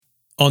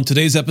On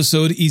today's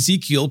episode,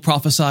 Ezekiel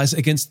prophesies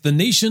against the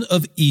nation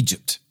of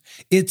Egypt.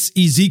 It's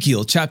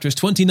Ezekiel chapters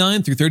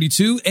 29 through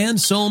 32 and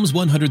Psalms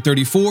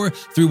 134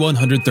 through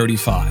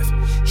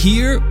 135.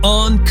 Here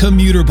on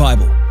Commuter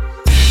Bible.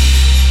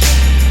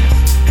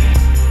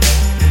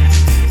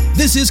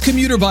 This is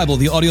Commuter Bible,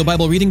 the audio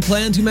Bible reading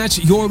plan to match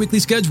your weekly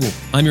schedule.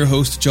 I'm your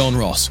host, John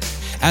Ross.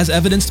 As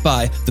evidenced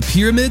by the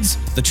pyramids,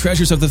 the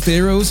treasures of the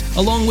pharaohs,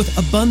 along with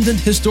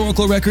abundant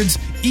historical records,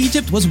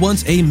 Egypt was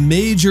once a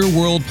major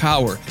world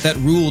power that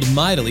ruled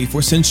mightily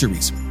for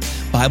centuries.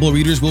 Bible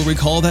readers will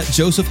recall that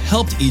Joseph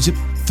helped Egypt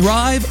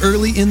thrive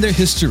early in their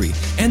history,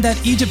 and that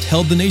Egypt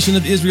held the nation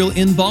of Israel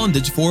in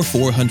bondage for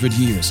 400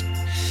 years.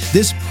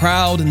 This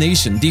proud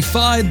nation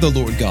defied the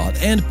Lord God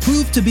and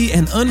proved to be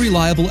an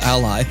unreliable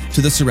ally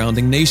to the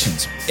surrounding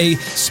nations, a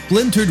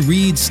splintered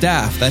reed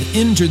staff that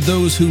injured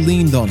those who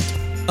leaned on it.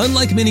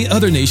 Unlike many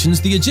other nations,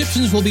 the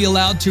Egyptians will be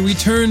allowed to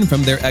return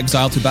from their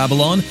exile to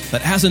Babylon,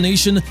 but as a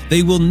nation,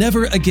 they will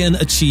never again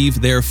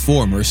achieve their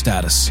former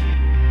status.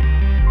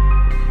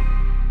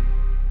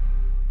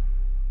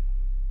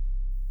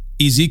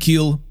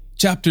 Ezekiel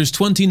chapters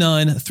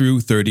 29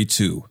 through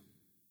 32.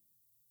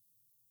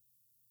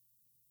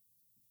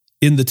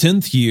 In the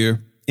 10th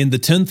year, in the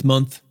 10th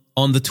month,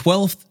 on the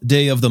 12th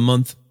day of the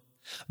month,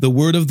 the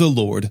word of the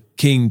Lord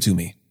came to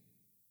me.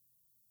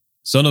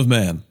 Son of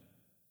man,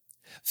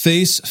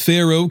 face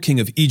Pharaoh, king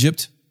of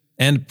Egypt,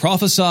 and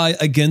prophesy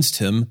against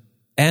him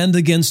and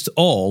against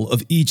all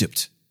of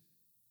Egypt.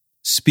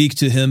 Speak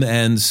to him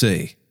and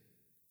say,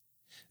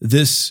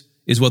 this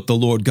is what the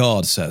Lord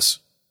God says.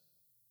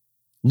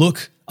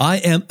 Look, I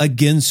am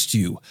against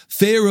you,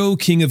 Pharaoh,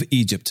 king of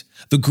Egypt,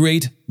 the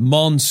great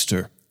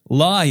monster,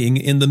 lying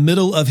in the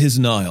middle of his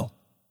Nile,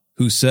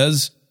 who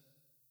says,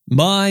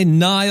 my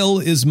Nile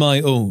is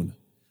my own.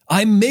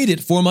 I made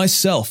it for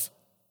myself.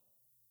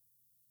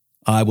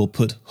 I will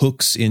put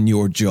hooks in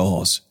your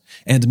jaws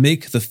and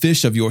make the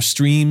fish of your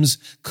streams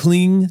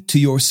cling to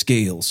your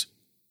scales.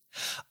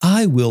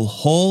 I will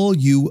haul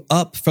you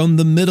up from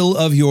the middle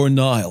of your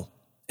Nile,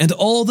 and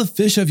all the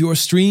fish of your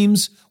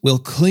streams will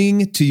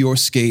cling to your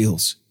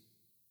scales.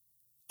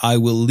 I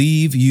will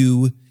leave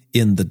you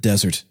in the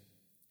desert,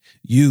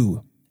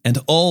 you and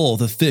all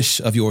the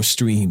fish of your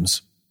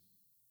streams.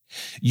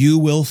 You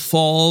will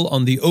fall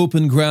on the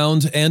open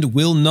ground and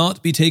will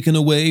not be taken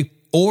away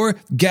or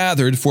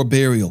gathered for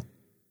burial.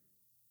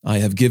 I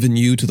have given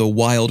you to the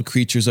wild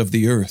creatures of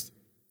the earth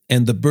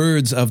and the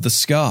birds of the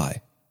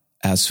sky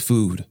as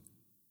food.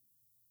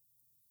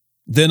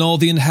 Then all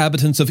the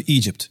inhabitants of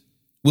Egypt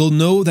will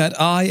know that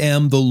I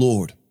am the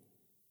Lord,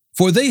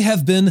 for they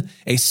have been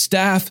a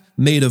staff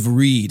made of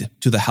reed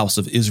to the house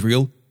of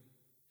Israel.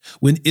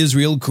 When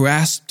Israel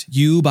grasped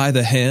you by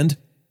the hand,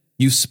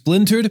 you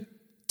splintered,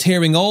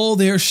 tearing all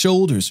their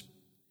shoulders.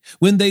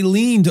 When they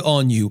leaned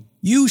on you,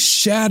 you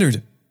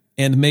shattered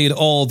and made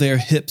all their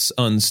hips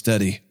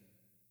unsteady.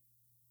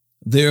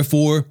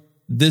 Therefore,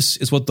 this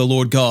is what the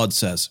Lord God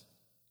says.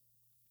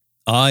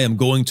 I am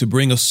going to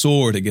bring a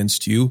sword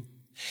against you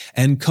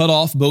and cut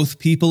off both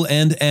people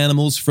and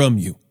animals from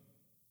you.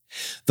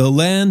 The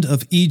land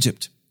of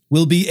Egypt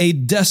will be a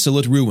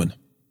desolate ruin.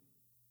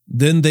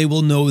 Then they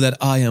will know that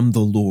I am the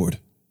Lord.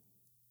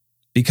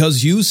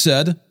 Because you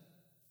said,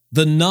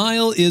 the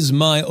Nile is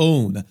my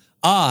own.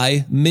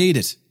 I made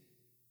it.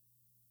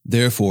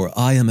 Therefore,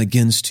 I am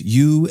against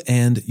you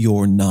and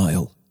your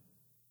Nile.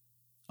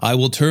 I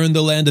will turn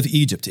the land of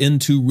Egypt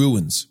into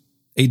ruins,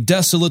 a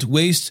desolate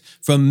waste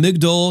from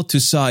Migdol to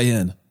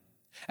Syene,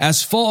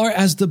 as far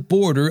as the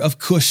border of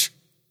Cush.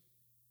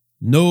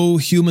 No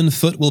human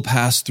foot will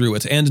pass through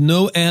it, and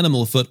no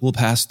animal foot will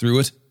pass through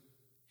it.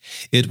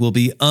 It will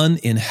be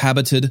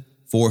uninhabited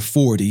for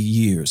 40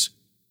 years.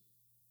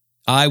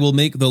 I will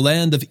make the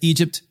land of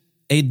Egypt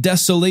a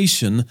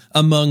desolation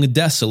among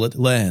desolate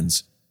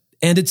lands,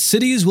 and its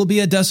cities will be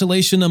a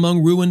desolation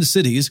among ruined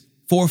cities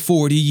for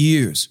 40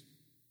 years.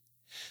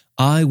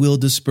 I will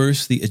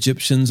disperse the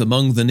Egyptians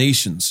among the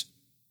nations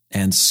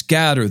and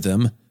scatter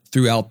them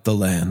throughout the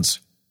lands.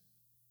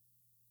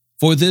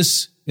 For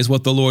this is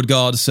what the Lord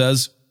God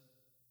says.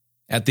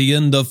 At the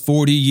end of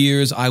 40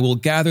 years, I will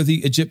gather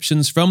the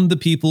Egyptians from the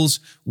peoples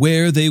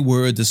where they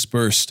were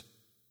dispersed.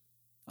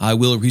 I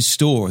will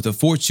restore the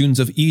fortunes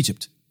of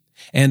Egypt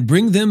and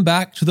bring them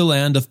back to the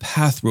land of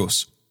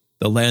Pathros,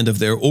 the land of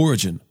their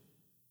origin.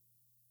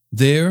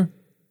 There,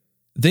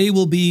 they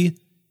will be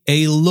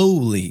a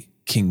lowly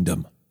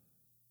kingdom.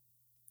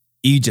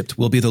 Egypt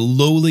will be the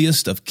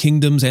lowliest of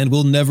kingdoms and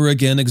will never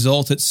again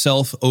exalt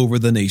itself over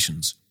the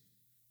nations.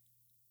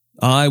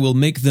 I will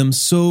make them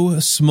so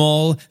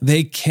small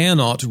they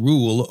cannot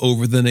rule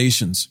over the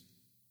nations.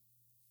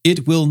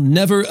 It will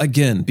never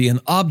again be an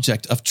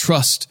object of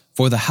trust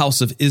for the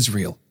house of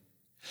Israel,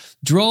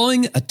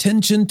 drawing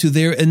attention to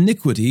their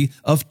iniquity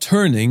of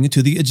turning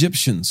to the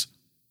Egyptians.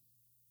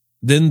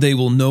 Then they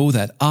will know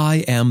that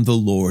I am the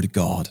Lord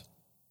God.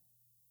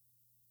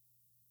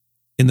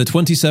 In the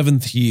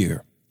 27th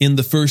year, in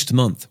the 1st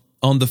month,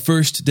 on the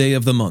 1st day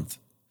of the month,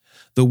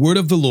 the word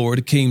of the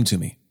Lord came to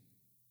me.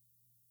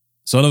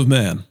 Son of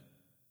man,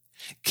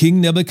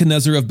 King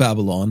Nebuchadnezzar of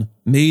Babylon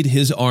made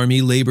his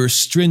army labor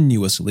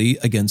strenuously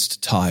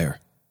against Tyre.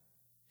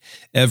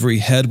 Every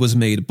head was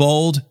made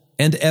bald,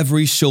 and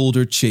every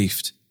shoulder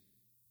chafed.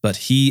 But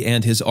he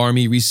and his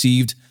army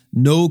received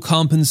no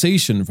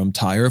compensation from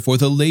Tyre for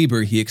the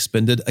labor he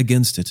expended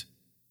against it.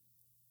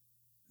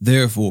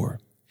 Therefore,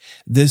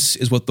 this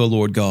is what the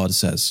Lord God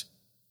says: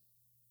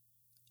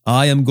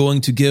 I am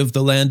going to give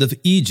the land of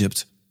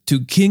Egypt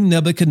to King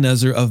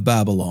Nebuchadnezzar of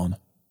Babylon,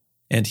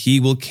 and he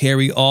will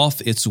carry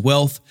off its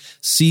wealth,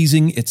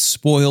 seizing its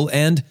spoil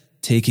and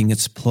taking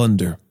its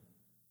plunder.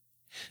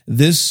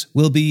 This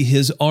will be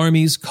his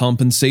army's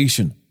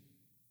compensation.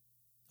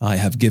 I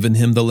have given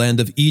him the land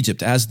of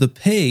Egypt as the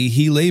pay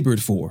he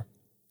labored for,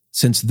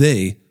 since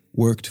they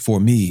worked for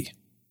me.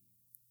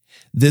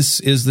 This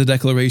is the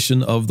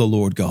declaration of the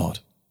Lord God.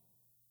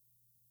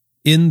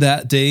 In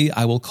that day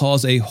I will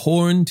cause a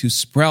horn to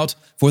sprout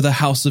for the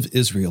house of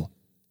Israel,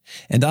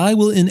 and I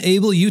will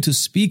enable you to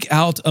speak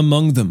out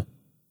among them.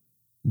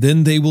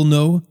 Then they will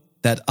know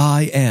that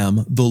I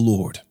am the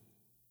Lord.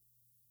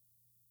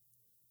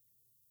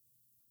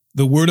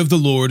 The word of the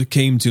Lord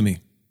came to me.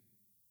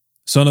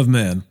 Son of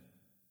man,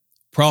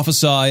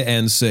 prophesy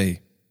and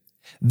say,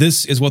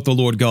 this is what the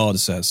Lord God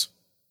says.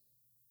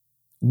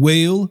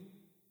 Wail,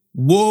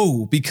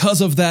 woe, because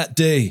of that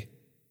day,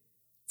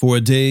 for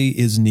a day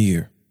is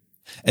near.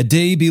 A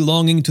day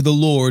belonging to the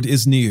Lord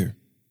is near.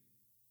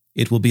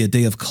 It will be a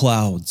day of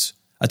clouds,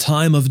 a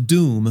time of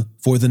doom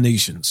for the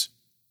nations.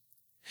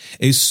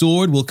 A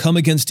sword will come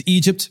against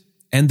Egypt,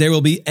 and there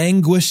will be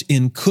anguish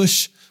in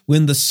Cush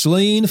when the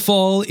slain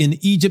fall in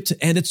Egypt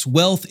and its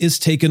wealth is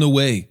taken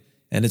away,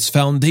 and its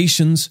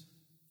foundations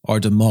are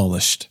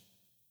demolished.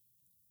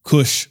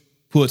 Cush,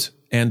 Put,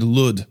 and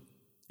Lud,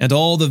 and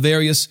all the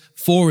various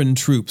foreign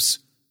troops,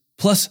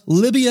 plus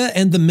Libya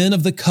and the men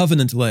of the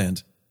covenant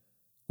land,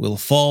 will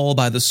fall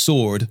by the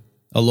sword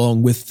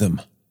along with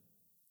them.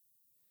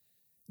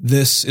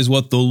 This is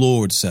what the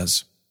Lord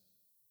says: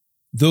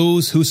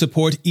 those who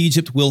support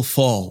Egypt will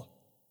fall,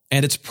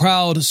 and its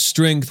proud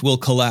strength will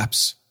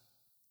collapse.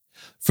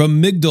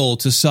 From Migdol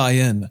to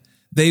Syene,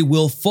 they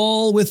will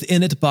fall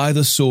within it by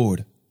the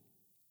sword.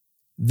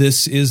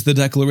 This is the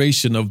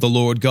declaration of the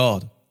Lord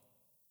God.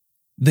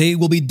 They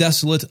will be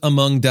desolate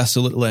among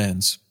desolate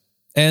lands,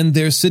 and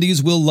their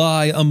cities will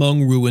lie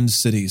among ruined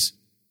cities.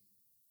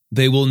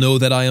 They will know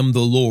that I am the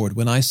Lord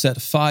when I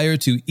set fire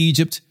to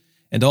Egypt,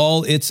 and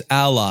all its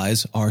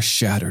allies are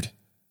shattered.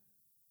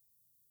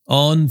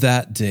 On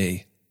that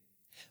day,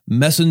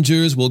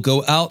 messengers will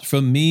go out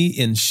from me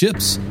in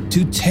ships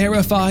to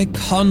terrify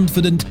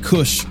confident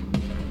Cush.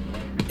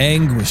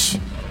 Anguish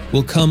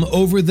will come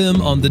over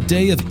them on the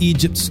day of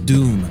Egypt's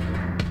doom,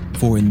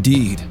 for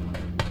indeed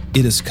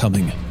it is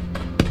coming.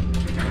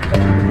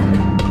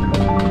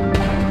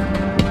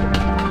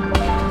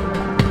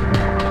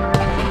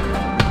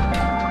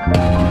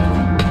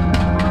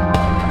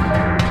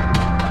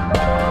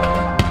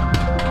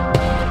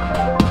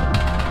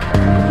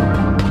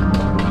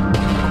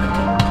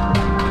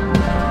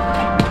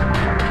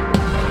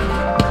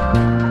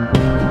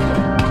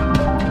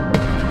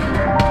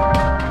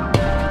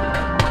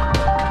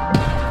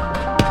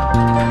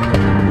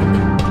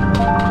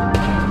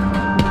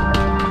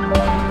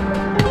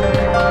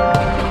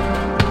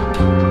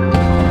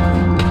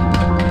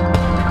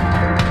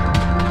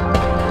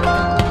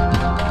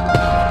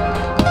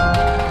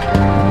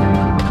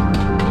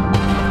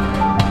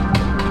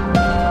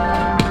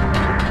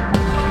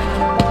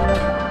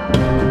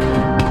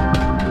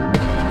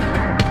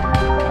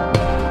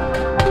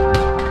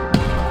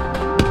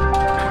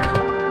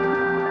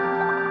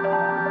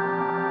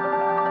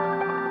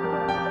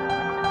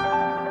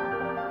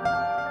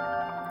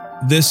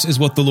 This is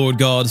what the Lord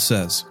God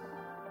says: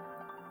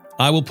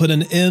 I will put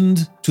an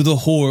end to the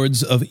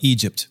hordes of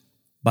Egypt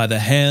by the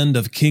hand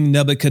of King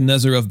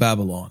Nebuchadnezzar of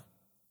Babylon.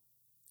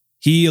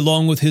 He,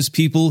 along with his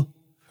people,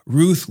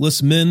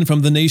 ruthless men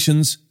from the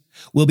nations,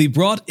 will be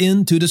brought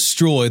in to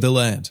destroy the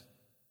land.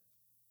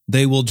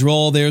 They will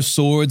draw their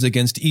swords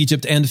against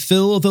Egypt and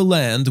fill the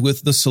land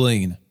with the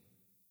slain.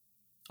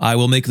 I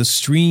will make the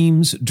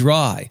streams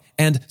dry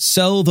and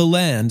sell the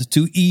land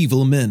to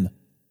evil men.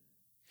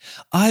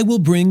 I will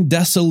bring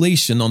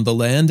desolation on the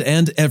land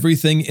and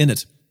everything in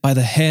it by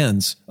the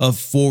hands of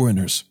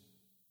foreigners.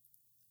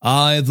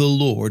 I, the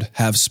Lord,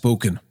 have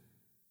spoken.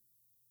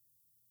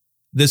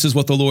 This is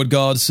what the Lord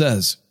God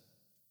says: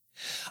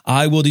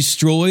 I will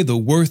destroy the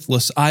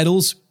worthless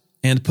idols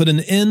and put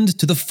an end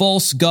to the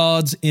false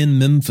gods in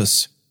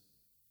Memphis.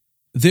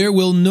 There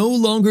will no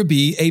longer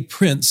be a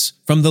prince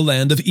from the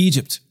land of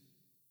Egypt,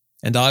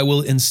 and I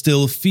will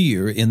instill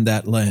fear in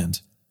that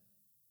land.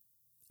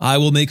 I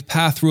will make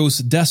Pathros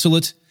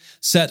desolate,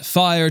 set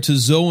fire to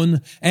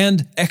Zoan,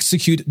 and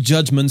execute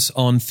judgments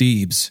on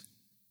Thebes.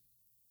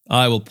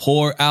 I will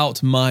pour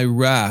out my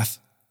wrath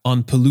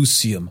on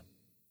Pelusium,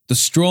 the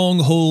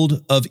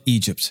stronghold of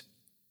Egypt,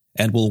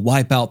 and will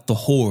wipe out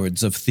the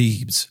hordes of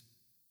Thebes.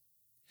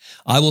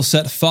 I will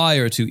set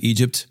fire to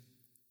Egypt,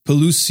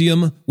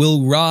 Pelusium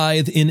will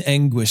writhe in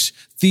anguish,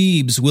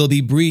 Thebes will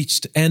be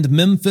breached, and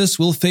Memphis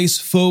will face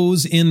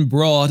foes in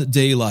broad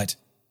daylight.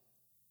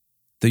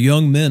 The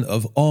young men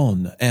of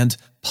On and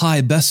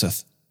Pi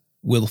Beseth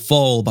will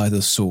fall by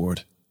the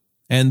sword,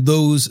 and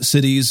those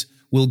cities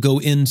will go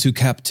into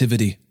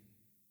captivity.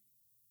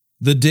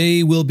 The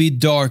day will be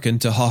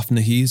darkened to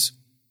Hophnahes,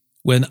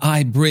 when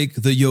I break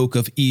the yoke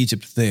of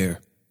Egypt there,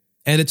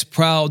 and its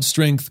proud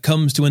strength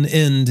comes to an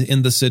end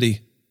in the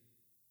city.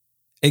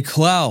 A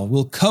cloud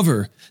will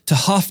cover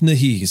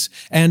Tahapnehes,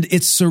 and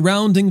its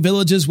surrounding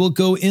villages will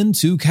go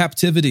into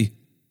captivity.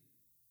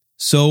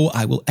 So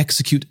I will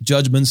execute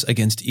judgments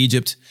against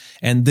Egypt,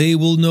 and they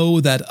will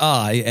know that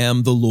I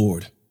am the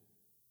Lord.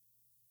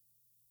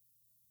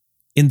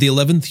 In the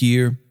 11th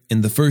year,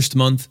 in the 1st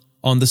month,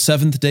 on the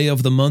 7th day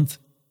of the month,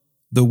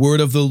 the word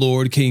of the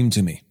Lord came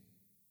to me.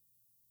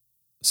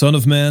 Son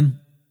of man,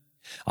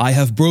 I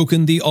have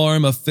broken the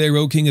arm of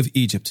Pharaoh king of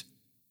Egypt.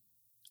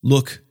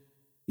 Look,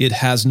 it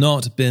has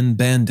not been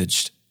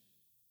bandaged.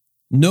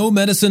 No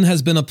medicine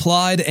has been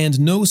applied and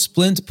no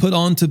splint put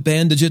on to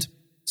bandage it,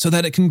 so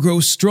that it can grow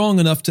strong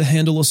enough to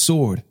handle a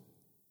sword.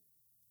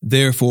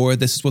 Therefore,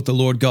 this is what the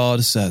Lord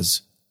God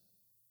says.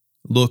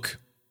 Look,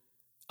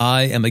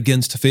 I am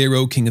against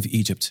Pharaoh king of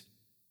Egypt.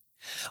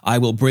 I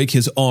will break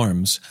his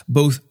arms,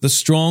 both the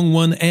strong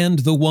one and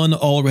the one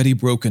already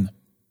broken,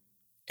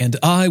 and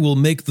I will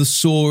make the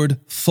sword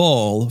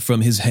fall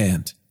from his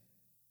hand.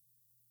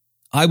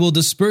 I will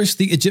disperse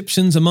the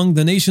Egyptians among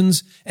the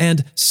nations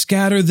and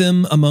scatter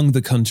them among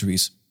the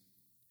countries.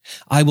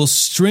 I will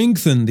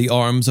strengthen the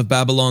arms of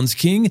Babylon's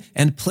king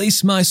and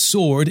place my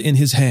sword in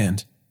his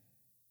hand.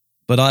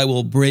 But I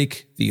will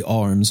break the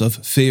arms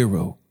of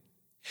Pharaoh,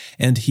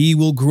 and he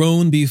will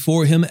groan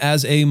before him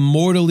as a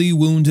mortally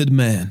wounded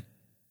man.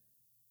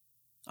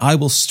 I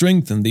will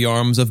strengthen the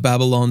arms of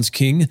Babylon's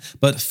king,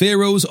 but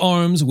Pharaoh's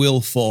arms will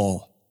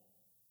fall.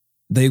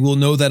 They will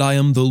know that I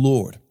am the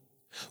Lord,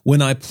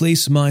 when I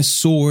place my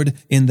sword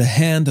in the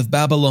hand of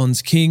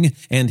Babylon's king,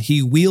 and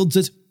he wields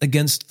it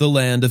against the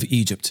land of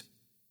Egypt.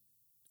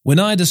 When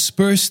I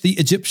disperse the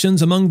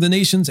Egyptians among the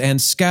nations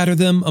and scatter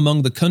them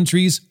among the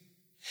countries,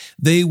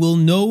 they will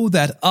know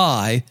that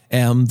I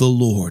am the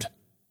Lord.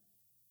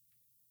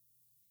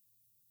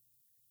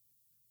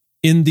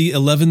 In the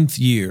 11th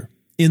year,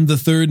 in the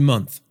 3rd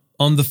month,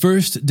 on the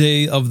 1st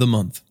day of the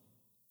month,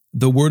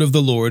 the word of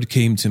the Lord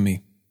came to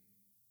me.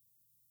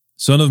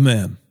 Son of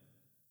man,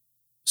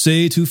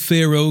 say to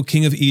Pharaoh,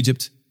 king of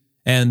Egypt,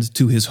 and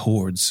to his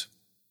hordes,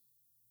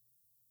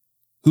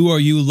 who are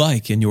you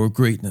like in your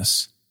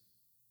greatness?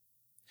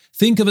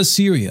 Think of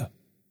Assyria,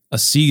 a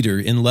cedar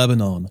in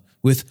Lebanon,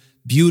 with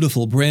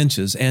beautiful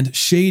branches and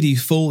shady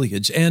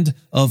foliage and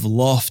of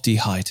lofty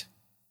height.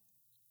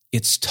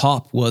 Its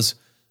top was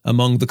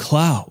among the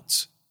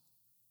clouds.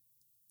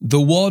 The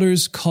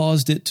waters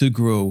caused it to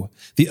grow.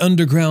 The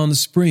underground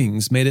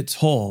springs made it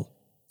tall,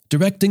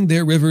 directing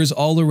their rivers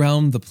all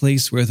around the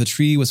place where the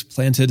tree was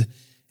planted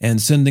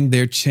and sending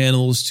their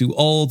channels to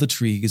all the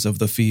trees of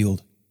the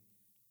field.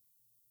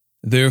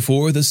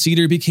 Therefore the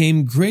cedar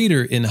became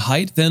greater in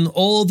height than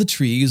all the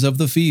trees of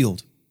the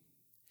field.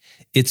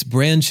 Its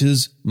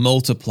branches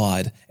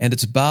multiplied, and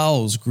its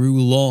boughs grew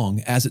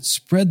long as it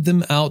spread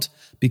them out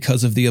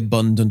because of the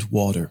abundant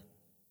water.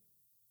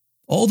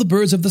 All the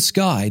birds of the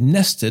sky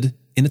nested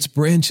in its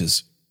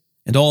branches,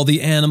 and all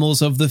the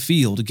animals of the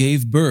field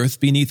gave birth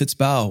beneath its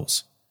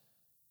boughs.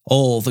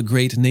 All the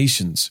great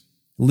nations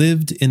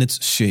lived in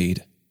its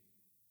shade.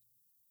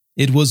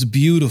 It was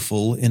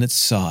beautiful in its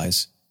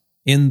size,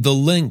 in the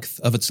length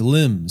of its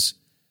limbs,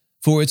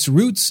 for its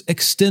roots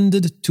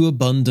extended to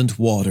abundant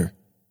water.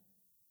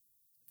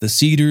 The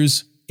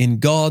cedars in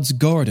God's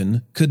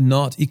garden could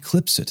not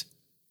eclipse it.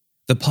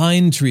 The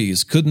pine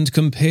trees couldn't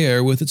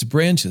compare with its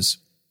branches,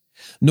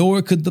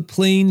 nor could the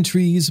plane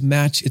trees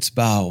match its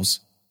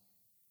boughs.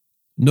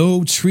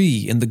 No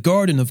tree in the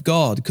garden of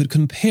God could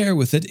compare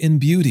with it in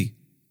beauty.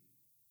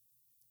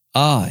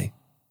 I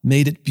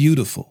made it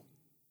beautiful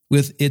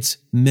with its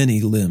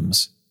many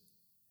limbs,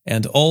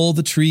 and all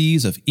the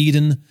trees of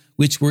Eden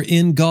which were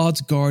in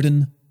God's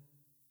garden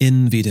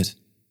envied it.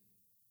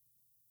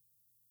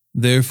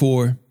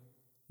 Therefore,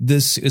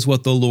 this is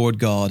what the Lord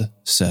God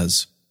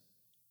says.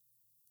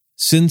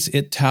 Since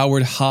it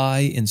towered high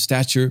in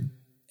stature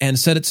and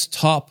set its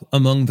top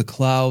among the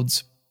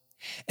clouds,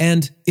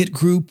 and it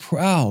grew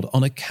proud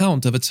on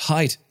account of its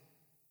height,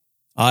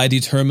 I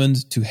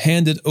determined to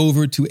hand it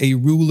over to a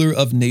ruler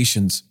of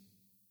nations.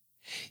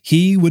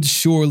 He would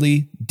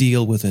surely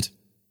deal with it.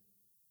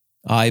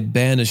 I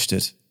banished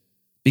it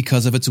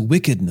because of its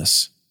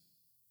wickedness.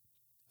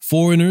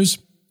 Foreigners,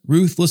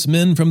 ruthless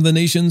men from the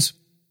nations,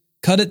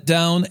 cut it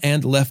down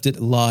and left it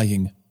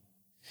lying.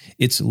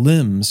 Its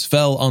limbs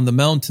fell on the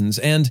mountains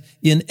and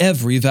in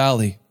every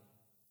valley.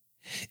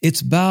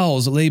 Its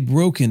boughs lay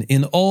broken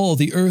in all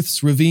the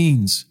earth's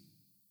ravines.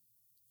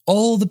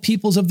 All the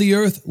peoples of the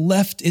earth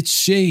left its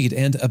shade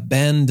and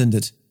abandoned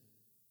it.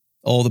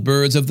 All the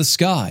birds of the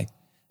sky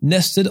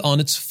nested on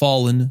its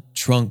fallen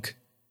trunk,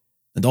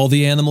 and all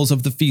the animals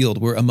of the field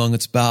were among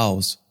its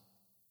boughs.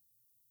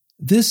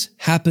 This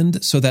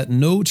happened so that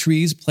no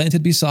trees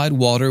planted beside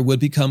water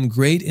would become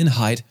great in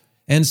height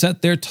and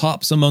set their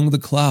tops among the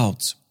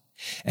clouds,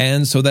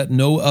 and so that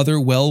no other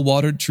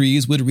well-watered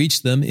trees would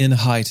reach them in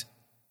height.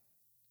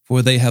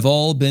 For they have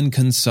all been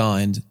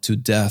consigned to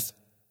death,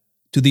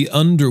 to the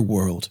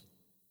underworld,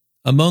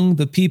 among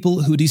the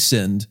people who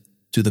descend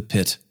to the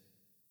pit.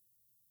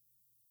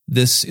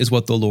 This is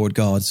what the Lord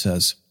God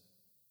says.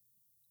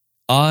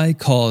 I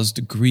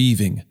caused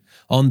grieving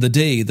on the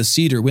day the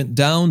cedar went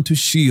down to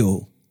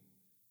Sheol.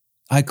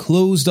 I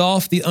closed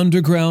off the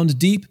underground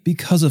deep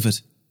because of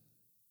it.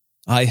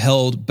 I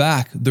held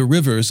back the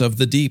rivers of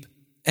the deep,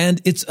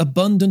 and its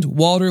abundant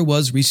water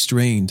was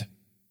restrained.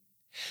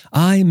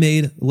 I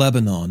made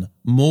Lebanon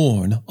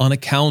mourn on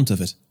account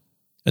of it,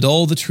 and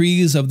all the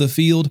trees of the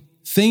field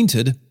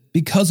fainted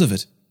because of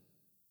it.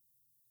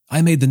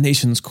 I made the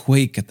nations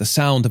quake at the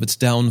sound of its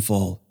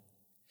downfall,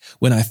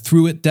 when I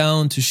threw it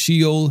down to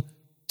Sheol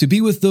to be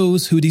with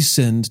those who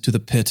descend to the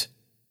pit.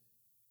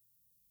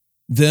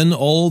 Then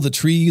all the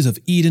trees of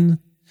Eden,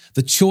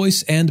 the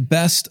choice and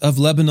best of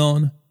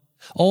Lebanon,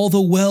 all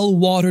the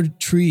well-watered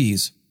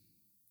trees,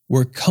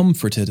 were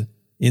comforted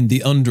in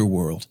the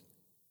underworld.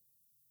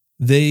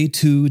 They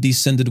too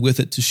descended with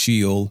it to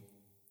Sheol,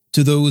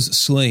 to those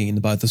slain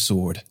by the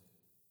sword.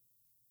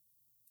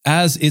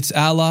 As its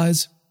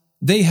allies,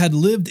 they had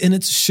lived in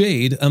its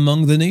shade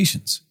among the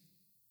nations.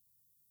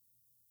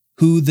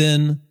 Who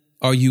then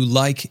are you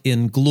like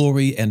in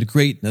glory and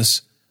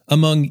greatness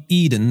among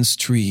Eden's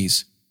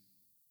trees?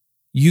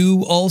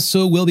 You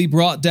also will be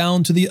brought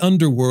down to the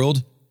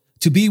underworld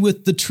to be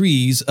with the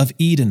trees of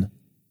Eden.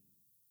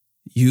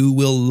 You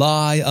will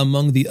lie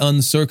among the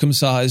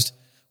uncircumcised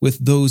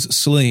with those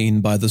slain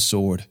by the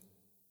sword.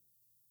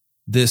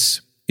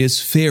 This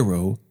is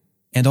Pharaoh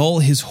and all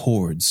his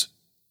hordes.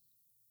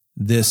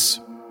 This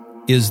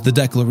is the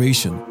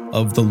declaration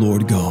of the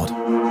Lord God.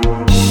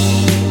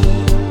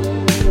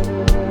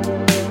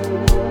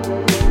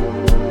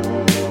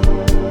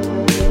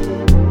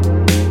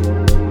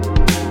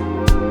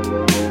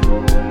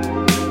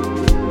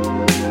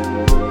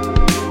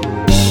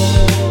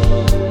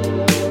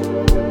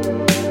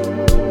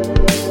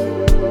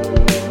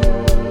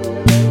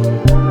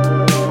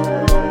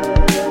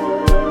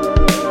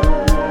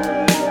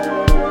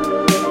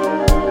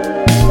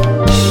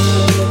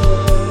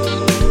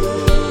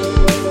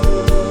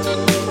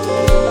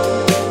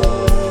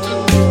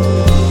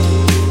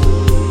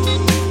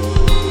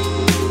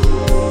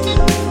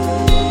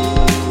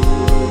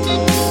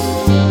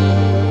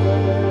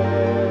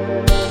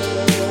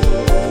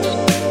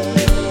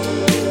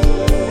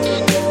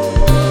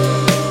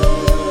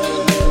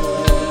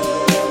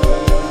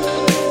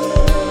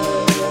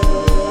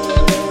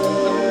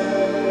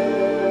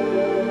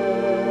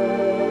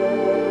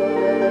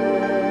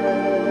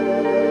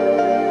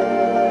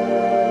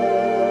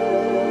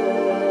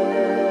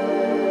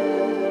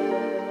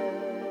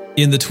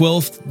 In the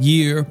 12th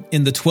year,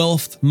 in the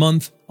 12th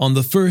month, on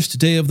the first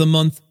day of the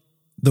month,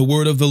 the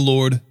word of the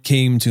Lord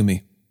came to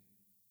me.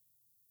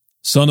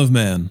 Son of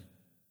man,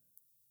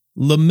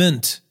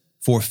 lament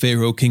for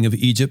Pharaoh king of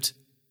Egypt,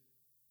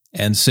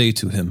 and say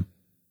to him,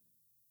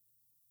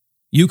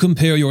 you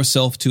compare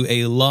yourself to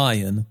a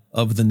lion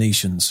of the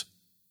nations,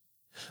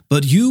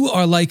 but you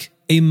are like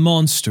a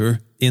monster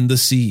in the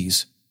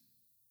seas.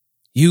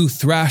 You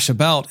thrash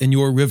about in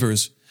your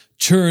rivers,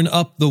 churn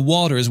up the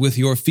waters with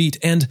your feet,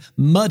 and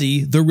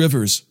muddy the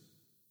rivers.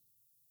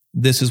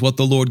 This is what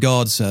the Lord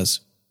God says.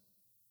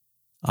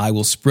 I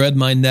will spread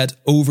my net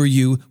over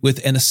you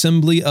with an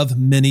assembly of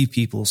many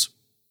peoples,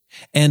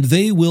 and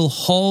they will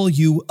haul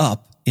you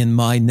up in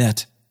my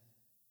net.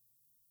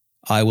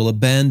 I will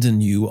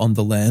abandon you on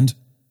the land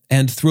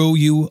and throw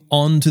you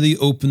onto the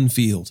open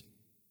field.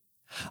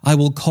 I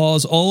will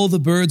cause all the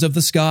birds of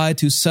the sky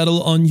to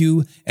settle on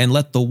you, and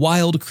let the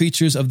wild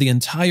creatures of the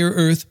entire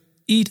earth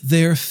eat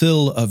their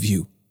fill of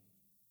you.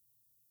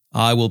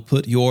 I will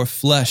put your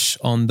flesh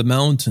on the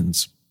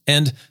mountains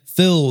and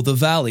fill the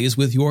valleys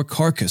with your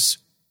carcass.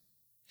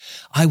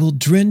 I will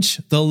drench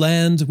the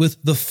land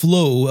with the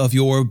flow of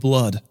your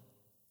blood,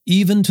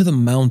 even to the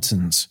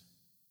mountains.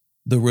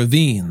 The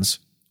ravines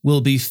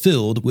will be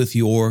filled with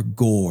your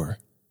gore.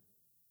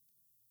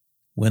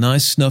 When I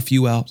snuff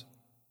you out,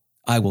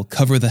 I will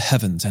cover the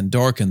heavens and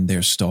darken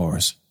their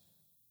stars.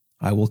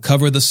 I will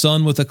cover the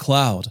sun with a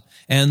cloud,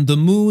 and the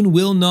moon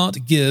will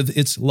not give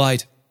its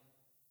light.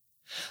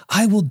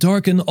 I will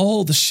darken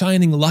all the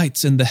shining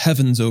lights in the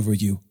heavens over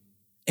you,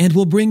 and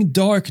will bring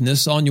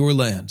darkness on your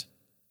land.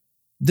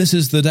 This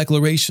is the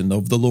declaration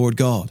of the Lord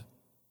God.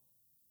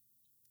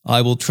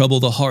 I will trouble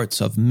the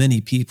hearts of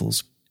many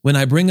peoples when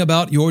I bring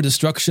about your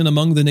destruction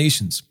among the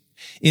nations,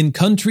 in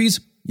countries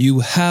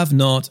you have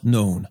not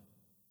known.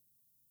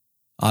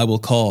 I will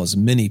cause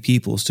many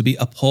peoples to be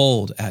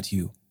appalled at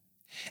you,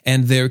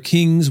 and their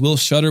kings will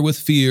shudder with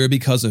fear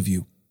because of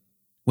you,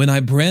 when I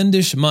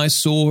brandish my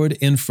sword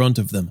in front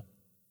of them.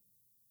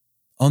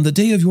 On the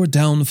day of your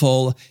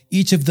downfall,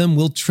 each of them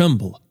will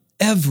tremble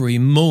every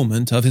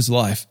moment of his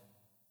life.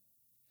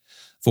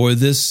 For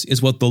this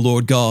is what the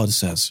Lord God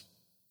says.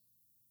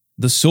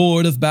 The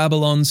sword of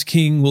Babylon's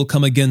king will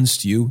come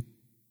against you.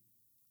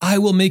 I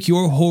will make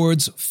your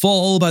hordes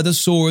fall by the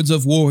swords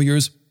of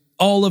warriors,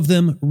 all of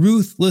them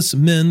ruthless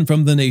men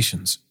from the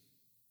nations.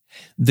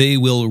 They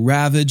will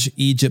ravage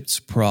Egypt's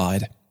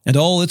pride, and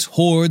all its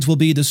hordes will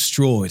be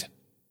destroyed.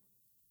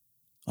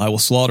 I will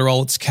slaughter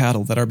all its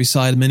cattle that are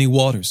beside many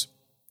waters.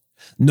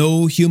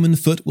 No human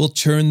foot will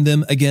churn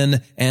them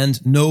again,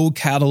 and no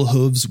cattle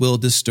hooves will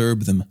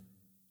disturb them.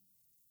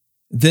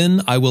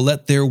 Then I will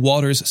let their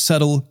waters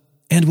settle,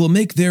 and will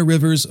make their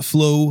rivers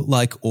flow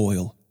like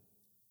oil.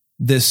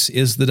 This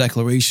is the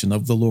declaration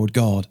of the Lord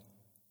God.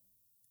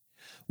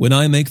 When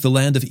I make the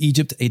land of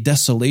Egypt a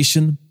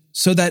desolation,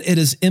 so that it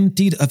is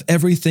emptied of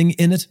everything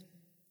in it,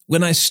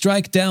 when I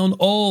strike down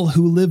all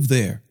who live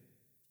there,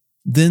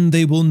 then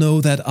they will know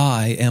that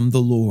I am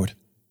the Lord.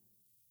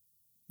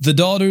 The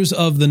daughters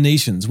of the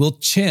nations will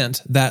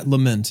chant that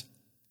lament.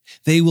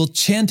 They will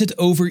chant it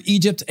over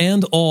Egypt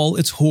and all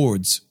its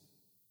hordes.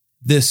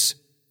 This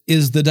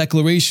is the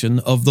declaration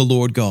of the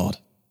Lord God.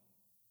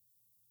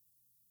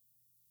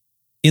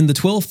 In the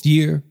 12th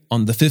year,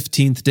 on the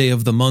 15th day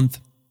of the month,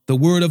 the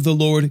word of the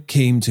Lord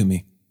came to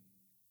me.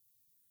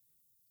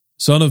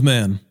 Son of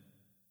man,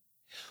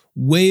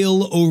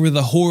 wail over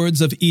the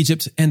hordes of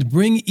Egypt and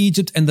bring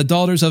Egypt and the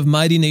daughters of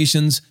mighty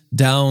nations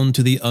down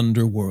to the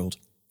underworld,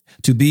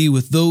 to be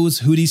with those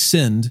who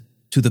descend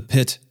to the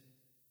pit.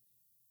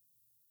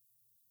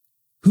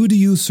 Who do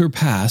you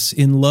surpass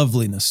in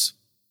loveliness?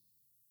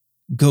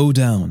 Go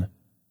down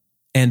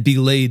and be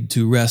laid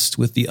to rest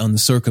with the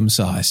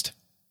uncircumcised.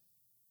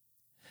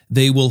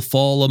 They will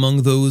fall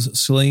among those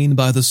slain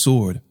by the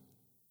sword.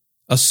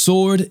 A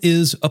sword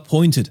is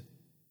appointed.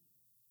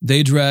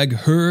 They drag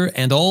her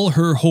and all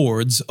her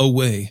hordes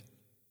away.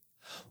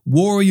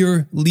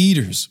 Warrior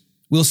leaders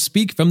will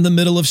speak from the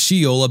middle of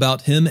Sheol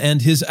about him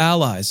and his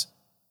allies.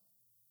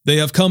 They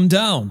have come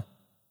down.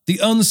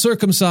 The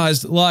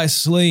uncircumcised lie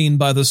slain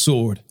by the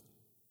sword.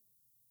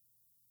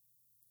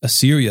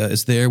 Assyria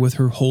is there with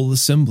her whole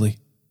assembly.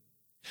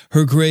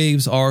 Her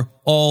graves are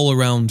all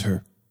around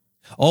her.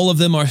 All of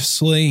them are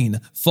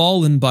slain,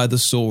 fallen by the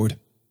sword.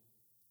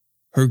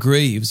 Her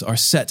graves are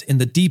set in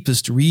the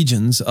deepest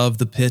regions of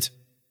the pit,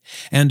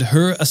 and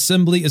her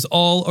assembly is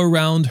all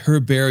around her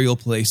burial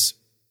place.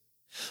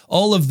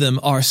 All of them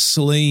are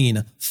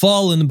slain,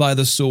 fallen by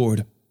the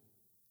sword,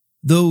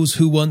 those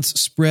who once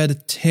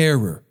spread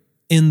terror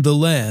in the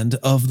land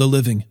of the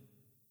living.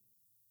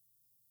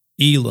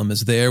 Elam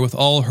is there with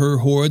all her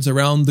hordes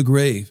around the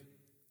grave.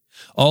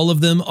 All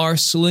of them are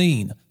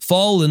slain,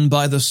 fallen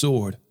by the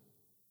sword.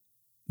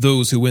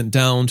 Those who went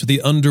down to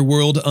the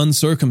underworld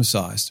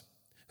uncircumcised,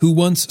 who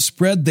once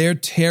spread their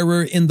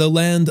terror in the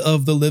land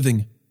of the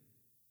living.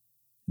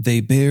 They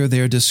bear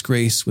their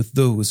disgrace with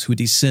those who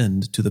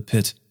descend to the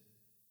pit.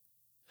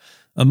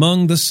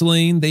 Among the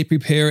slain they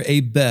prepare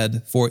a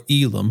bed for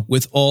Elam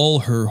with all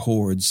her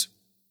hordes.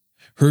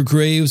 Her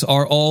graves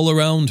are all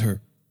around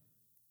her.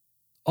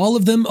 All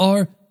of them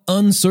are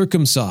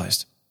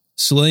uncircumcised,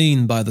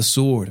 slain by the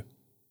sword,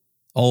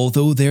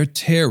 although their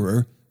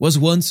terror was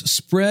once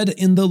spread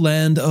in the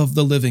land of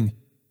the living.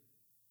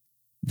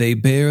 They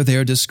bear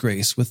their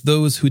disgrace with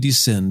those who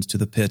descend to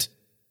the pit.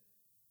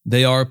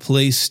 They are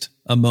placed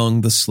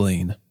among the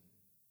slain.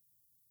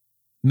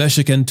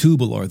 Meshech and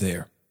Tubal are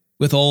there,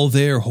 with all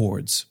their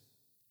hordes.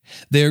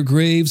 Their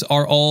graves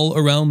are all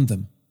around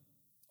them.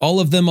 All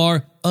of them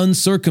are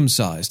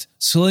uncircumcised,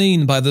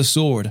 slain by the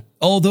sword,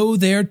 although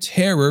their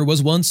terror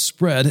was once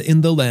spread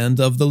in the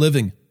land of the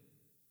living.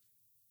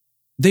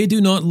 They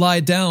do not lie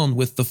down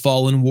with the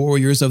fallen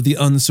warriors of the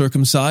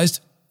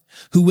uncircumcised,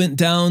 who went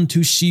down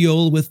to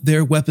Sheol with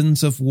their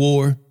weapons of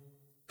war,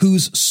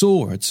 whose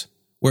swords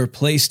were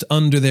placed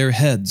under their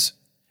heads,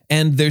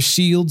 and their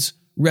shields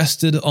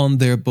rested on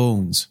their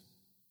bones.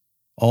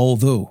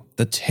 Although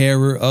the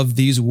terror of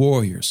these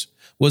warriors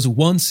was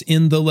once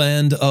in the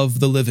land of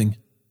the living.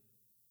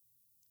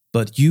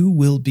 But you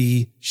will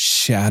be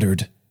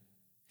shattered,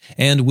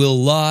 and will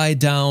lie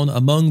down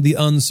among the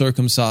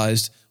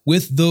uncircumcised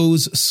with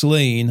those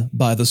slain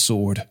by the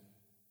sword.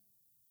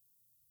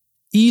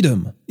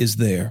 Edom is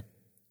there,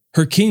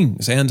 her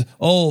kings and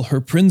all her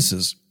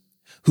princes,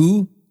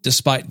 who,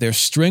 despite their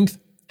strength,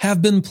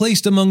 have been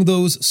placed among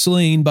those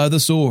slain by the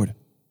sword.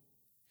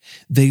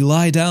 They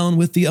lie down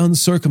with the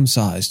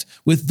uncircumcised,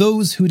 with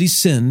those who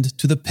descend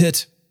to the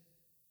pit.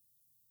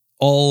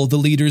 All the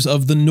leaders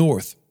of the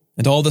north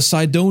and all the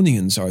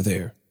Sidonians are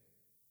there.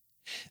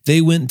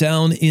 They went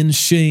down in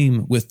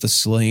shame with the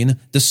slain,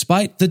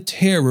 despite the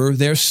terror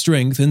their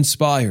strength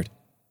inspired.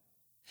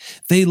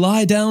 They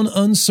lie down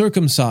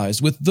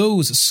uncircumcised with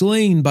those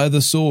slain by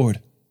the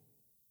sword.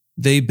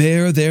 They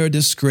bear their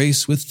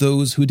disgrace with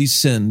those who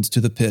descend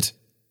to the pit.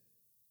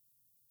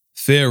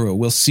 Pharaoh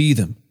will see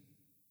them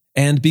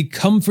and be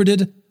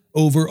comforted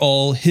over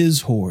all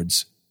his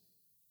hordes.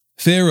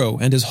 Pharaoh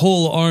and his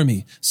whole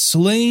army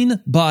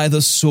slain by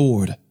the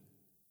sword.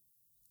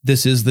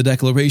 This is the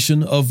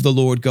declaration of the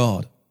Lord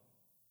God.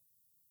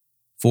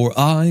 For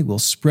I will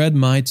spread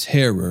my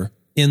terror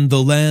in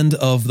the land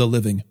of the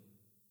living.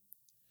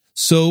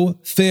 So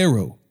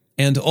Pharaoh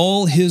and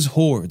all his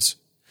hordes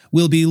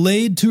will be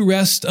laid to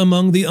rest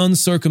among the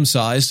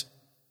uncircumcised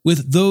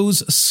with those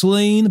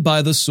slain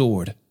by the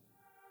sword.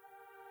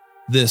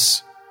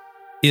 This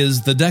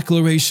is the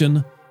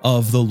declaration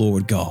of the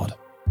Lord God.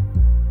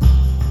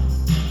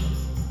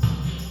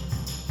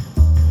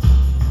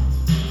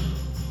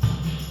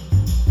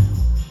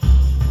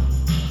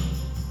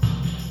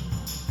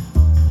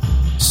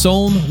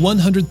 Psalm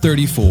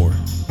 134.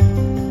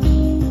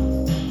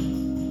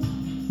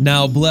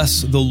 Now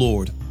bless the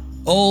Lord,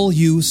 all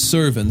you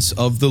servants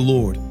of the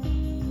Lord,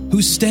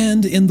 who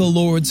stand in the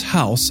Lord's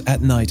house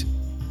at night.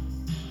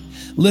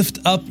 Lift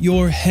up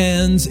your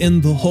hands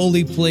in the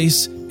holy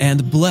place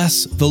and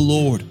bless the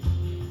Lord.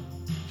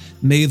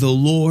 May the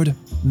Lord,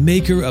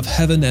 maker of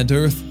heaven and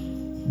earth,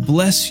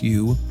 bless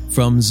you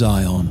from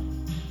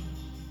Zion.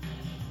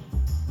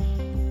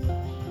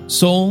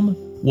 Psalm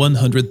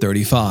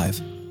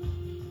 135.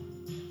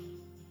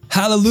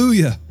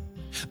 Hallelujah!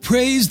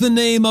 Praise the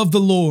name of the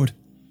Lord.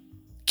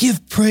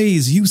 Give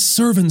praise, you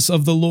servants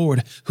of the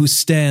Lord, who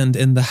stand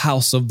in the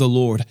house of the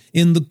Lord,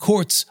 in the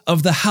courts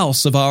of the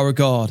house of our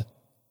God.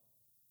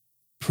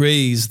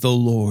 Praise the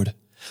Lord,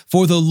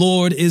 for the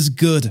Lord is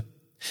good.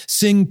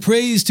 Sing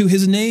praise to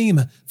his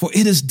name, for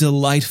it is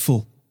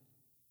delightful.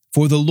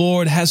 For the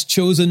Lord has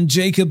chosen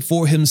Jacob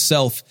for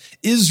himself,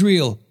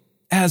 Israel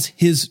as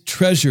his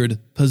treasured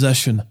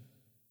possession.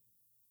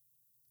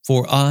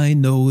 For I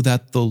know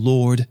that the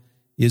Lord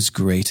is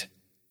great.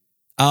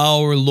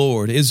 Our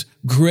Lord is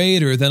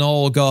greater than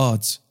all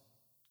gods.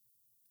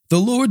 The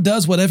Lord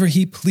does whatever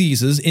he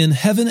pleases in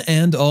heaven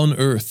and on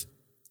earth,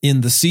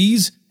 in the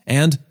seas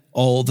and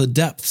all the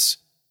depths.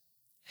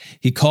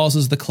 He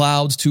causes the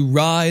clouds to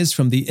rise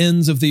from the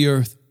ends of the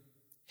earth.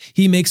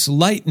 He makes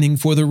lightning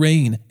for the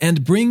rain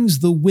and brings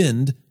the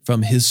wind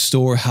from his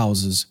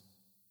storehouses.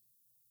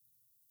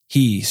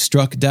 He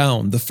struck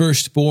down the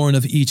firstborn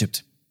of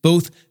Egypt,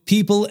 both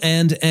people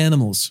and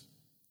animals.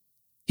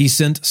 He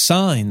sent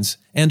signs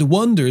and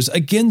wonders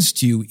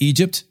against you,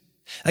 Egypt,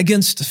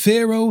 against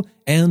Pharaoh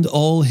and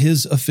all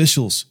his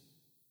officials.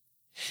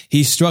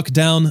 He struck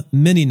down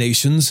many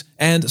nations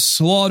and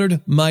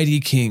slaughtered mighty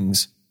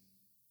kings.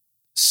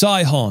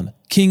 Sihon,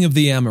 king of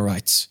the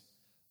Amorites,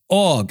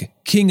 Og,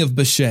 king of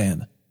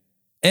Bashan,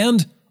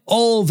 and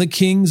all the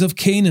kings of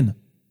Canaan.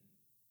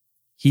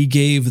 He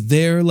gave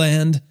their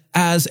land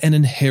as an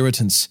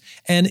inheritance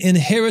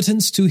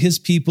to his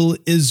people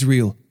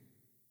Israel.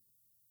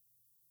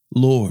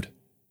 Lord,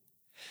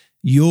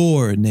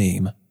 your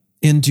name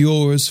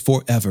endures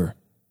forever.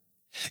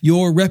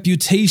 Your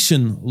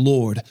reputation,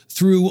 Lord,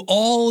 through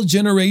all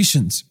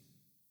generations.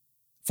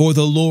 For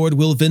the Lord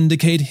will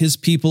vindicate his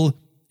people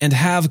and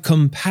have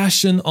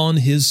compassion on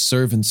his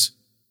servants.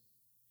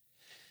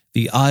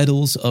 The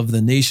idols of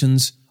the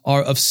nations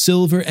are of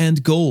silver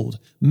and gold,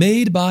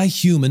 made by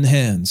human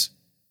hands.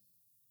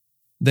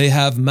 They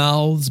have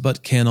mouths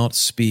but cannot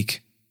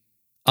speak,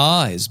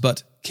 eyes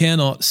but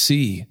cannot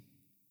see.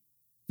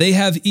 They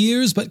have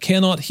ears but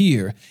cannot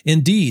hear.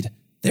 Indeed,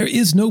 there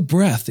is no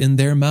breath in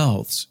their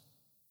mouths.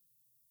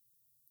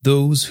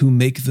 Those who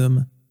make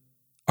them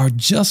are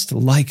just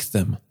like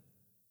them,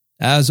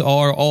 as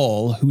are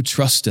all who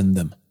trust in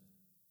them.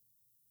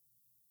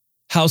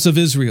 House of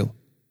Israel,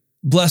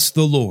 bless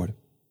the Lord.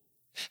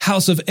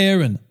 House of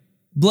Aaron,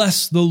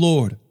 bless the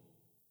Lord.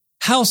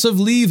 House of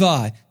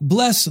Levi,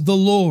 bless the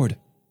Lord.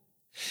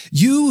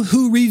 You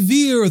who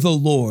revere the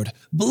Lord,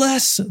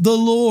 bless the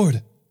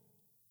Lord.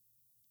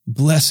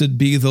 Blessed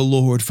be the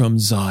Lord from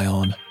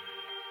Zion.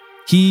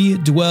 He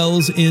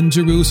dwells in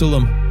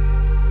Jerusalem.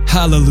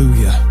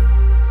 Hallelujah.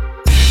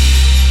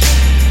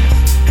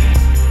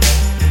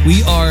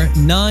 We are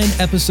 9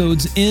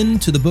 episodes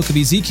into the book of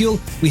Ezekiel.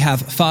 We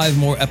have 5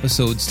 more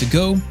episodes to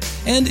go.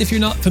 And if you're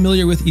not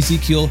familiar with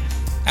Ezekiel,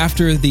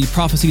 after the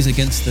prophecies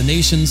against the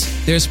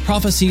nations, there's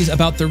prophecies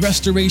about the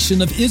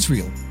restoration of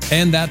Israel.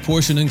 And that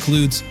portion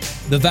includes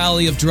the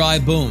valley of dry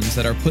bones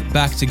that are put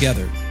back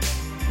together.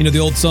 You know, the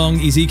old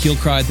song, Ezekiel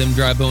cried them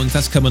dry bones,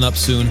 that's coming up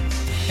soon.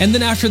 And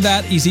then after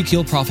that,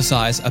 Ezekiel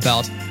prophesies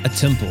about a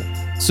temple.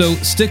 So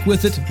stick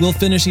with it. We'll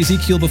finish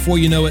Ezekiel before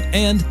you know it,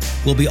 and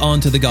we'll be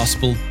on to the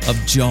Gospel of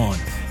John.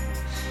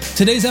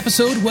 Today's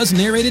episode was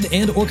narrated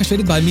and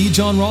orchestrated by me,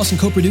 John Ross, and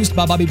co-produced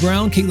by Bobby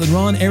Brown, Caitlin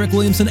Ron, Eric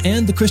Williamson,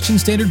 and the Christian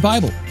Standard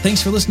Bible.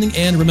 Thanks for listening,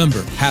 and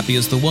remember, happy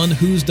is the one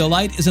whose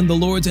delight is in the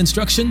Lord's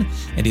instruction,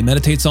 and he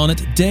meditates on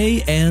it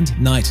day and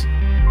night.